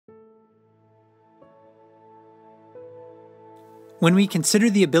When we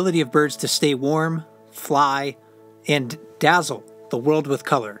consider the ability of birds to stay warm, fly, and dazzle the world with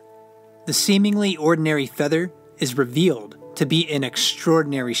color, the seemingly ordinary feather is revealed to be an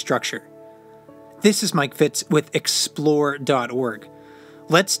extraordinary structure. This is Mike Fitz with Explore.org.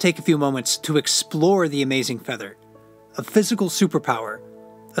 Let's take a few moments to explore the amazing feather, a physical superpower,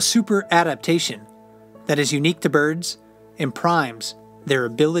 a super adaptation that is unique to birds and primes their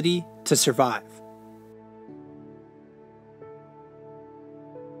ability to survive.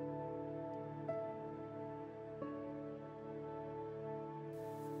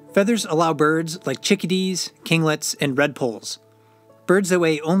 Feathers allow birds like chickadees, kinglets, and redpolls, birds that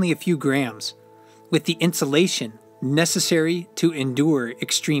weigh only a few grams, with the insulation necessary to endure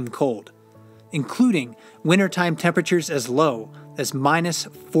extreme cold, including wintertime temperatures as low as minus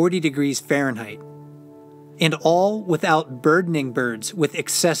 40 degrees Fahrenheit, and all without burdening birds with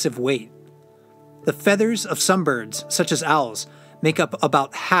excessive weight. The feathers of some birds, such as owls, make up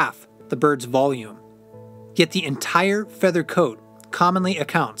about half the bird's volume, yet the entire feather coat commonly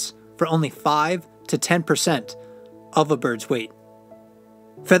accounts for only 5 to 10% of a bird's weight.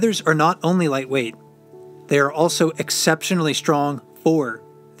 Feathers are not only lightweight, they are also exceptionally strong for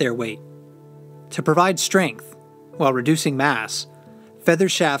their weight. To provide strength while reducing mass, feather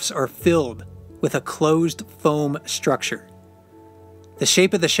shafts are filled with a closed foam structure. The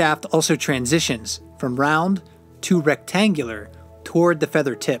shape of the shaft also transitions from round to rectangular toward the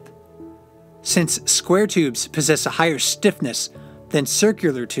feather tip. Since square tubes possess a higher stiffness than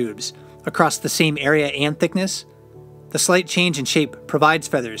circular tubes across the same area and thickness, the slight change in shape provides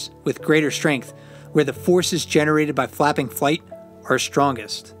feathers with greater strength where the forces generated by flapping flight are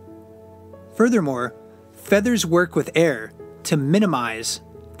strongest. Furthermore, feathers work with air to minimize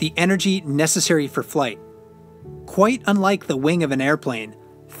the energy necessary for flight. Quite unlike the wing of an airplane,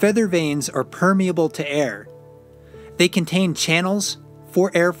 feather veins are permeable to air. They contain channels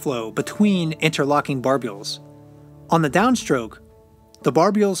for airflow between interlocking barbules. On the downstroke, the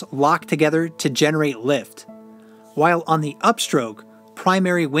barbules lock together to generate lift, while on the upstroke,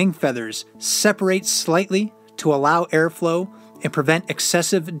 primary wing feathers separate slightly to allow airflow and prevent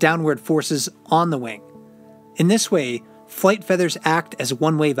excessive downward forces on the wing. In this way, flight feathers act as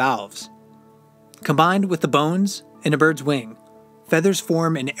one-way valves. Combined with the bones in a bird's wing, feathers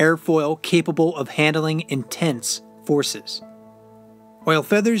form an airfoil capable of handling intense forces. While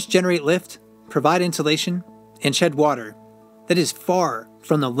feathers generate lift, provide insulation, and shed water, that is far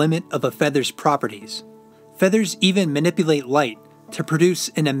from the limit of a feather's properties. Feathers even manipulate light to produce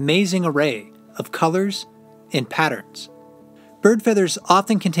an amazing array of colors and patterns. Bird feathers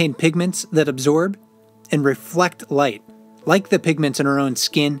often contain pigments that absorb and reflect light, like the pigments in our own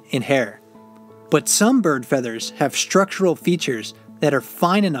skin and hair. But some bird feathers have structural features that are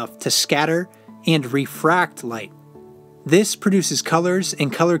fine enough to scatter and refract light. This produces colors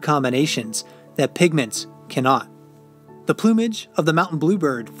and color combinations that pigments cannot. The plumage of the mountain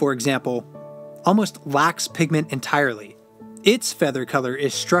bluebird, for example, almost lacks pigment entirely. Its feather color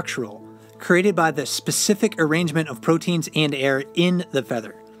is structural, created by the specific arrangement of proteins and air in the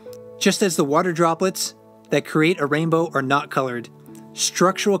feather. Just as the water droplets that create a rainbow are not colored,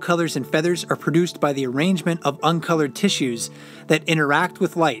 structural colors in feathers are produced by the arrangement of uncolored tissues that interact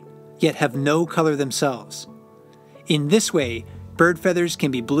with light, yet have no color themselves. In this way, bird feathers can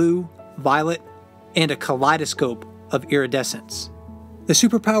be blue, violet, and a kaleidoscope of iridescence. The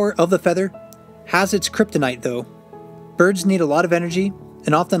superpower of the feather has its kryptonite though. Birds need a lot of energy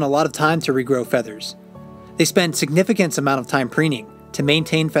and often a lot of time to regrow feathers. They spend significant amount of time preening to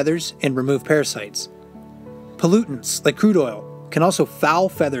maintain feathers and remove parasites. Pollutants like crude oil can also foul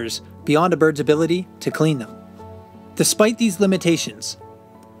feathers beyond a bird's ability to clean them. Despite these limitations,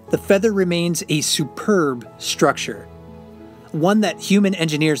 the feather remains a superb structure, one that human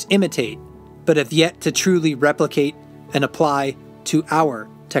engineers imitate but have yet to truly replicate and apply to our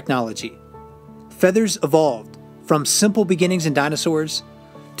technology. Feathers evolved from simple beginnings in dinosaurs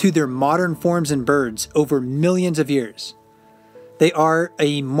to their modern forms in birds over millions of years. They are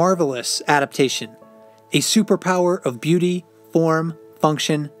a marvelous adaptation, a superpower of beauty, form,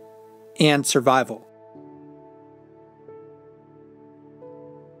 function, and survival.